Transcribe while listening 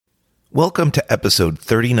Welcome to episode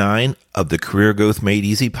 39 of the Career Growth Made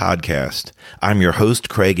Easy podcast. I'm your host,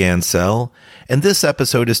 Craig Ansell, and this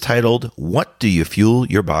episode is titled, What Do You Fuel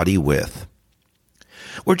Your Body With?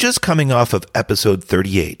 We're just coming off of episode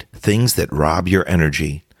 38, Things That Rob Your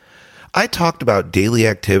Energy. I talked about daily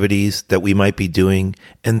activities that we might be doing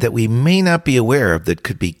and that we may not be aware of that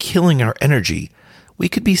could be killing our energy. We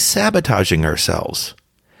could be sabotaging ourselves.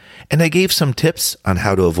 And I gave some tips on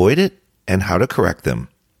how to avoid it and how to correct them.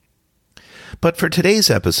 But for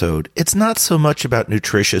today's episode, it's not so much about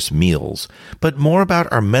nutritious meals, but more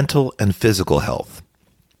about our mental and physical health.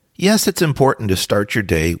 Yes, it's important to start your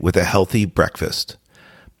day with a healthy breakfast.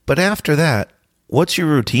 But after that, what's your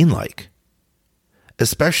routine like?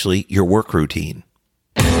 Especially your work routine.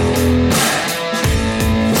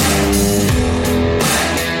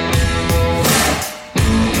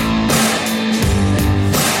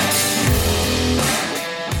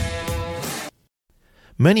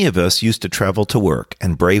 Many of us used to travel to work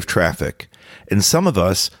and brave traffic, and some of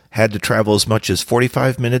us had to travel as much as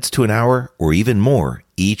 45 minutes to an hour or even more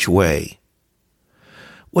each way.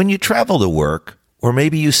 When you travel to work, or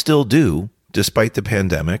maybe you still do, despite the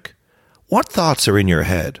pandemic, what thoughts are in your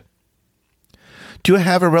head? Do you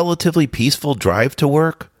have a relatively peaceful drive to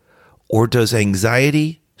work, or does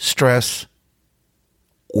anxiety, stress,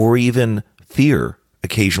 or even fear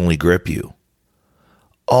occasionally grip you?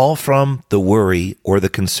 All from the worry or the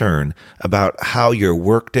concern about how your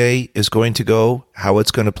workday is going to go, how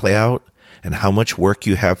it's going to play out, and how much work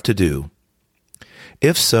you have to do.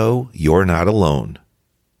 If so, you're not alone.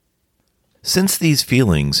 Since these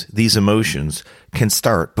feelings, these emotions, can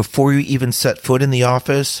start before you even set foot in the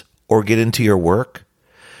office or get into your work,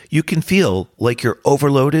 you can feel like you're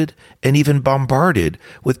overloaded and even bombarded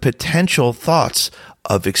with potential thoughts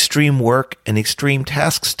of extreme work and extreme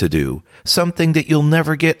tasks to do, something that you'll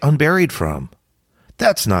never get unburied from.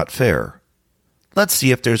 That's not fair. Let's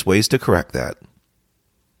see if there's ways to correct that.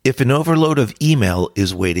 If an overload of email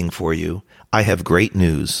is waiting for you, I have great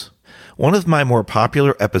news. One of my more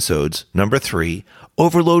popular episodes, number 3,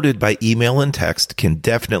 Overloaded by Email and Text, can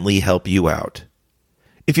definitely help you out.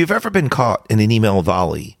 If you've ever been caught in an email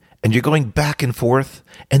volley and you're going back and forth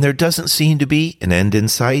and there doesn't seem to be an end in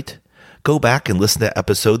sight, go back and listen to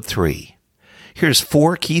episode 3. Here's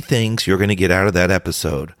 4 key things you're going to get out of that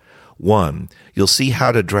episode. 1, you'll see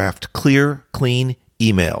how to draft clear, clean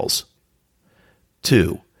emails.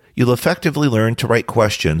 2, you'll effectively learn to write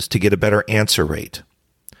questions to get a better answer rate.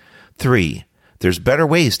 3, there's better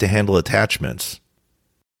ways to handle attachments.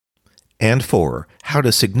 And 4, how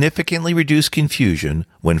to significantly reduce confusion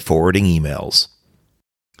when forwarding emails.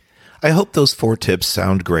 I hope those 4 tips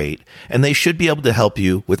sound great, and they should be able to help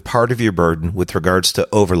you with part of your burden with regards to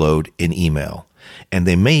overload in email, and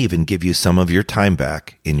they may even give you some of your time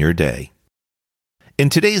back in your day. In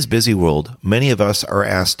today's busy world, many of us are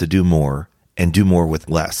asked to do more and do more with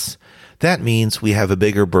less. That means we have a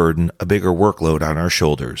bigger burden, a bigger workload on our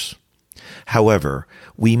shoulders. However,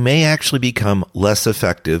 we may actually become less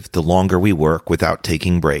effective the longer we work without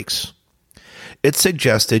taking breaks. It's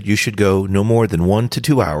suggested you should go no more than 1 to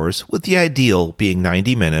 2 hours, with the ideal being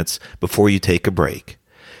 90 minutes before you take a break.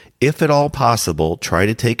 If at all possible, try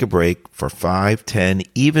to take a break for 5, 10,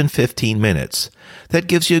 even 15 minutes. That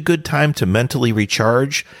gives you a good time to mentally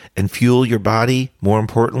recharge and fuel your body. More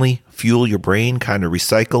importantly, fuel your brain, kind of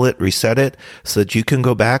recycle it, reset it, so that you can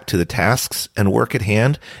go back to the tasks and work at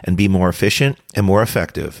hand and be more efficient and more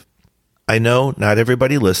effective. I know not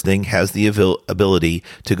everybody listening has the ability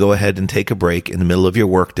to go ahead and take a break in the middle of your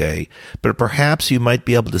workday, but perhaps you might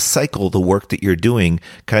be able to cycle the work that you're doing,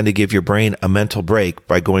 kind of give your brain a mental break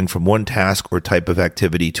by going from one task or type of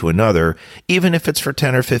activity to another, even if it's for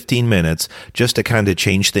 10 or 15 minutes, just to kind of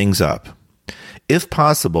change things up. If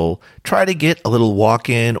possible, try to get a little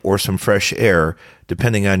walk-in or some fresh air,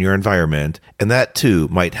 depending on your environment, and that too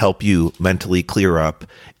might help you mentally clear up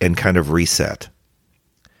and kind of reset.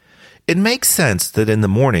 It makes sense that in the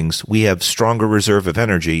mornings we have stronger reserve of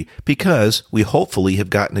energy because we hopefully have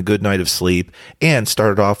gotten a good night of sleep and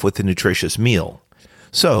started off with a nutritious meal.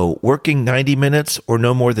 So, working 90 minutes or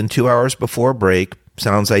no more than 2 hours before break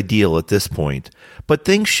sounds ideal at this point. But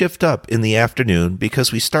things shift up in the afternoon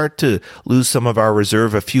because we start to lose some of our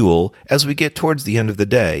reserve of fuel as we get towards the end of the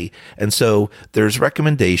day. And so there's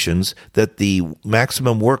recommendations that the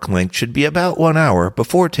maximum work length should be about 1 hour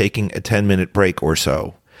before taking a 10-minute break or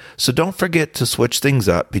so. So don't forget to switch things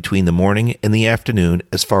up between the morning and the afternoon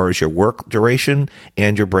as far as your work duration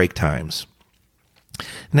and your break times.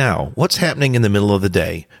 Now, what's happening in the middle of the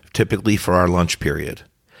day, typically for our lunch period?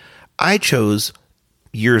 I chose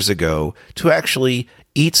years ago to actually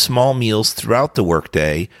Eat small meals throughout the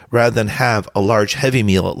workday rather than have a large heavy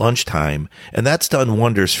meal at lunchtime, and that's done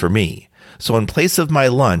wonders for me. So in place of my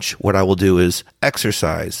lunch, what I will do is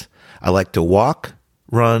exercise. I like to walk,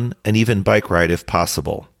 run, and even bike ride if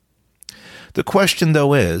possible. The question,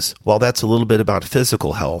 though, is, while that's a little bit about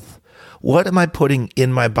physical health, what am I putting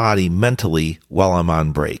in my body mentally while I'm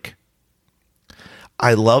on break?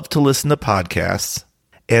 I love to listen to podcasts,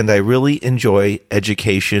 and I really enjoy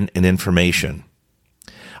education and information.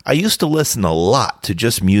 I used to listen a lot to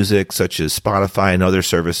just music such as Spotify and other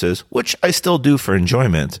services, which I still do for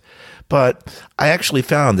enjoyment, but I actually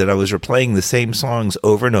found that I was replaying the same songs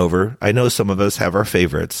over and over. I know some of us have our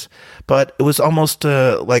favorites, but it was almost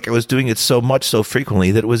like I was doing it so much so frequently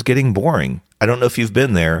that it was getting boring. I don't know if you've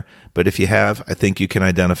been there, but if you have, I think you can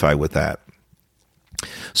identify with that.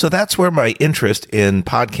 So that's where my interest in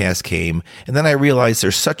podcasts came. And then I realized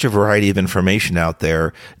there's such a variety of information out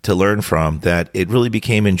there to learn from that it really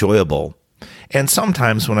became enjoyable. And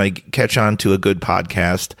sometimes when I catch on to a good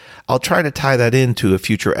podcast, I'll try to tie that into a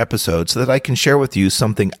future episode so that I can share with you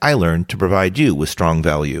something I learned to provide you with strong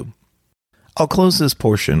value. I'll close this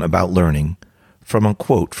portion about learning from a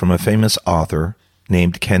quote from a famous author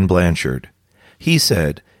named Ken Blanchard. He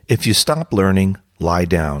said, "If you stop learning, lie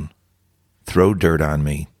down. Throw dirt on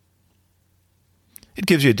me." It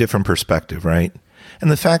gives you a different perspective, right? And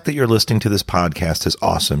the fact that you're listening to this podcast is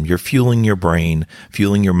awesome. You're fueling your brain,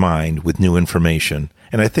 fueling your mind with new information.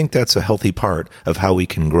 And I think that's a healthy part of how we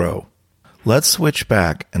can grow. Let's switch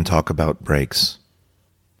back and talk about breaks.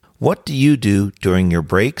 What do you do during your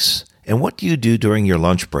breaks? And what do you do during your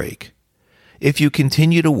lunch break? If you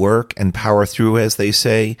continue to work and power through, as they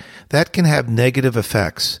say, that can have negative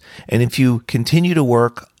effects. And if you continue to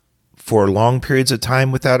work for long periods of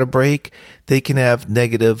time without a break, they can have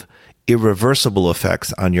negative, irreversible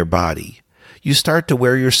effects on your body. You start to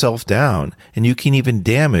wear yourself down, and you can even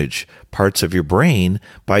damage parts of your brain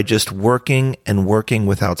by just working and working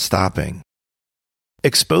without stopping.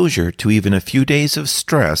 Exposure to even a few days of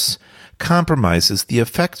stress compromises the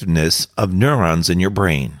effectiveness of neurons in your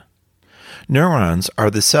brain. Neurons are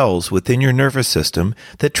the cells within your nervous system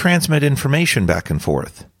that transmit information back and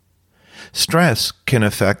forth. Stress can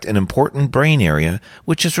affect an important brain area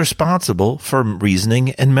which is responsible for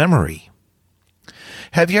reasoning and memory.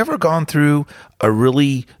 Have you ever gone through a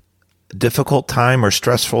really difficult time or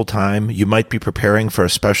stressful time? You might be preparing for a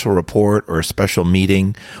special report or a special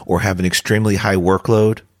meeting or have an extremely high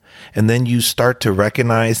workload, and then you start to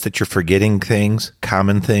recognize that you're forgetting things,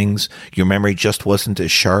 common things. Your memory just wasn't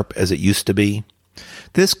as sharp as it used to be.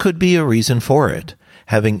 This could be a reason for it.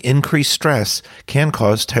 Having increased stress can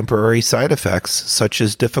cause temporary side effects such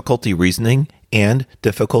as difficulty reasoning and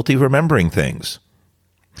difficulty remembering things.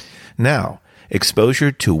 Now,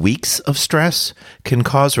 exposure to weeks of stress can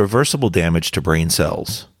cause reversible damage to brain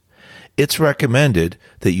cells. It's recommended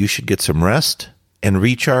that you should get some rest and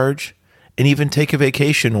recharge and even take a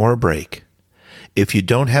vacation or a break. If you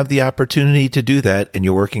don't have the opportunity to do that and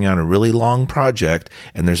you're working on a really long project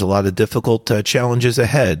and there's a lot of difficult challenges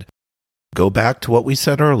ahead, go back to what we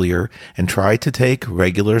said earlier and try to take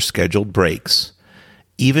regular scheduled breaks.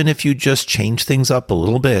 Even if you just change things up a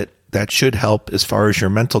little bit, that should help as far as your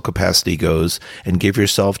mental capacity goes and give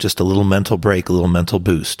yourself just a little mental break, a little mental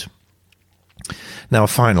boost. Now,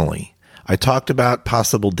 finally, I talked about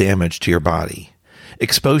possible damage to your body.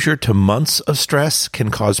 Exposure to months of stress can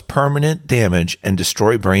cause permanent damage and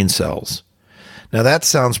destroy brain cells. Now, that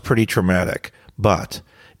sounds pretty traumatic, but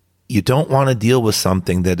you don't want to deal with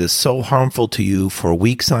something that is so harmful to you for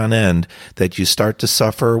weeks on end that you start to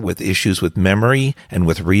suffer with issues with memory and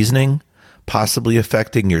with reasoning, possibly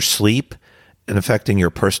affecting your sleep and affecting your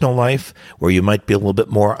personal life, where you might be a little bit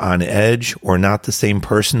more on edge or not the same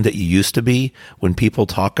person that you used to be when people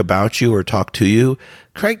talk about you or talk to you.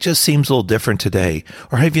 Craig just seems a little different today.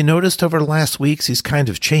 Or have you noticed over the last weeks he's kind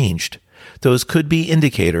of changed? Those could be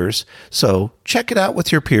indicators. So check it out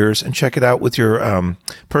with your peers and check it out with your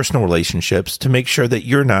personal relationships to make sure that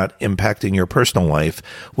you're not impacting your personal life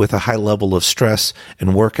with a high level of stress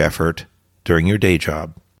and work effort during your day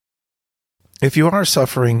job. If you are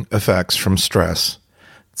suffering effects from stress,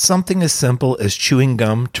 something as simple as chewing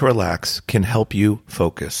gum to relax can help you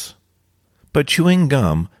focus. But chewing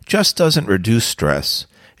gum just doesn't reduce stress.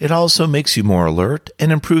 It also makes you more alert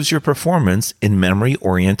and improves your performance in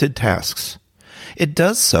memory-oriented tasks. It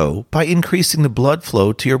does so by increasing the blood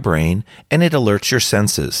flow to your brain, and it alerts your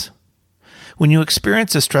senses. When you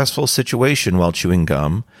experience a stressful situation while chewing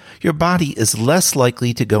gum, your body is less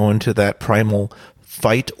likely to go into that primal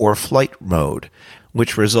fight or flight mode,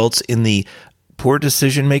 which results in the poor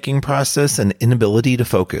decision-making process and inability to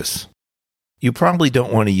focus. You probably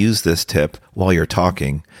don't want to use this tip while you're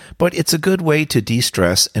talking, but it's a good way to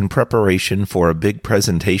de-stress in preparation for a big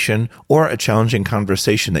presentation or a challenging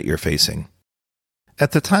conversation that you're facing.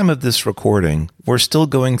 At the time of this recording, we're still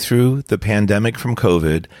going through the pandemic from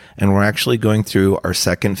COVID, and we're actually going through our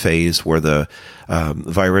second phase where the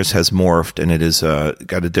virus has morphed and it has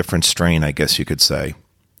got a different strain, I guess you could say.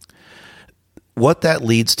 What that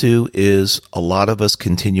leads to is a lot of us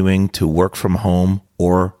continuing to work from home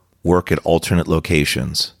or work at alternate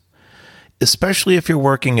locations. Especially if you're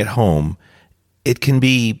working at home, it can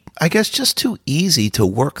be, I guess, just too easy to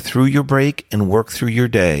work through your break and work through your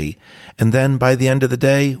day. And then by the end of the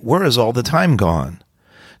day, where is all the time gone?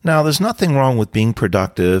 Now, there's nothing wrong with being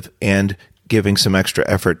productive and giving some extra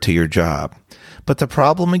effort to your job. But the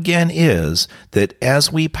problem again is that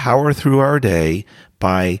as we power through our day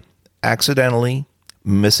by accidentally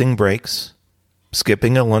missing breaks,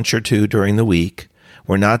 skipping a lunch or two during the week,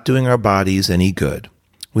 we're not doing our bodies any good.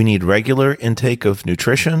 We need regular intake of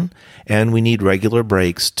nutrition, and we need regular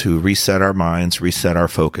breaks to reset our minds, reset our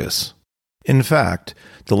focus. In fact,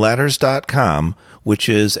 theladders.com, which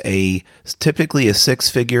is typically a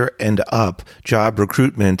six-figure and up job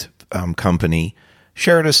recruitment company,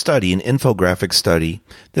 shared a study, an infographic study,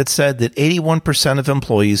 that said that 81% of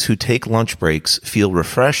employees who take lunch breaks feel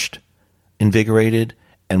refreshed, invigorated,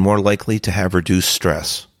 and more likely to have reduced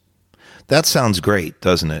stress. That sounds great,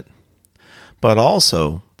 doesn't it? But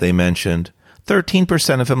also, they mentioned,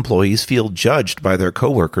 13% of employees feel judged by their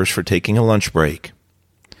coworkers for taking a lunch break.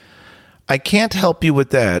 I can't help you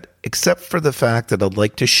with that, except for the fact that I'd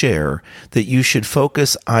like to share that you should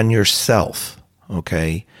focus on yourself,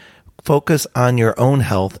 okay? Focus on your own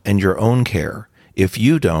health and your own care. If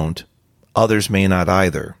you don't, others may not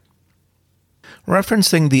either.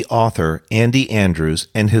 Referencing the author Andy Andrews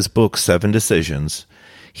and his book 7 Decisions,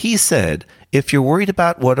 he said, if you're worried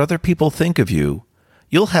about what other people think of you,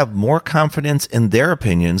 you'll have more confidence in their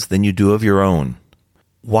opinions than you do of your own.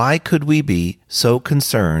 Why could we be so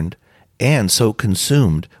concerned and so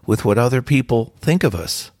consumed with what other people think of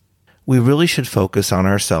us? We really should focus on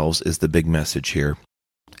ourselves is the big message here.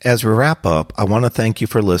 As we wrap up, I want to thank you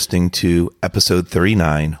for listening to episode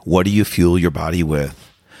 39, What Do You Fuel Your Body With?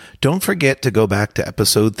 Don't forget to go back to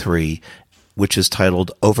episode 3, which is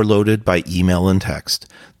titled Overloaded by Email and Text.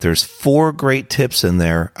 There's 4 great tips in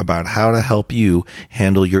there about how to help you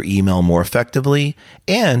handle your email more effectively,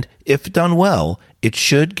 and if done well, it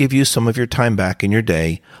should give you some of your time back in your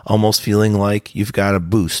day, almost feeling like you've got a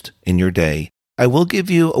boost in your day. I will give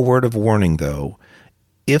you a word of warning, though.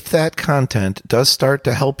 If that content does start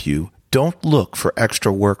to help you, don't look for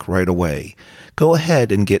extra work right away. Go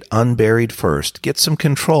ahead and get unburied first. Get some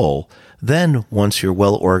control. Then, once you're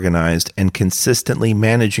well organized and consistently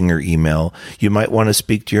managing your email, you might want to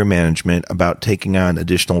speak to your management about taking on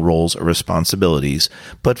additional roles or responsibilities.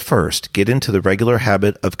 But first, get into the regular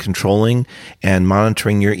habit of controlling and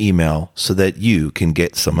monitoring your email so that you can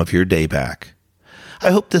get some of your day back.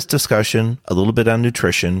 I hope this discussion, a little bit on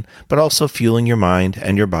nutrition, but also fueling your mind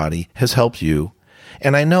and your body, has helped you.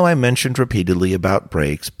 And I know I mentioned repeatedly about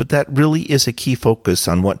breaks, but that really is a key focus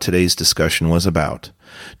on what today's discussion was about.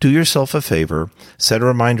 Do yourself a favor, set a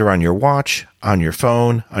reminder on your watch, on your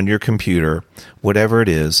phone, on your computer, whatever it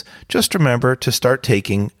is. Just remember to start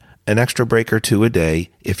taking an extra break or two a day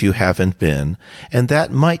if you haven't been, and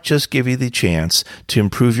that might just give you the chance to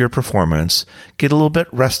improve your performance, get a little bit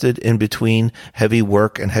rested in between heavy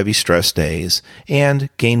work and heavy stress days, and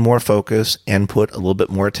gain more focus and put a little bit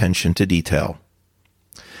more attention to detail.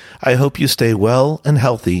 I hope you stay well and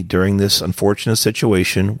healthy during this unfortunate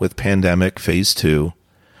situation with Pandemic Phase 2.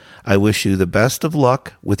 I wish you the best of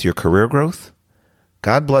luck with your career growth.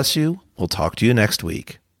 God bless you. We'll talk to you next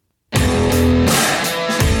week.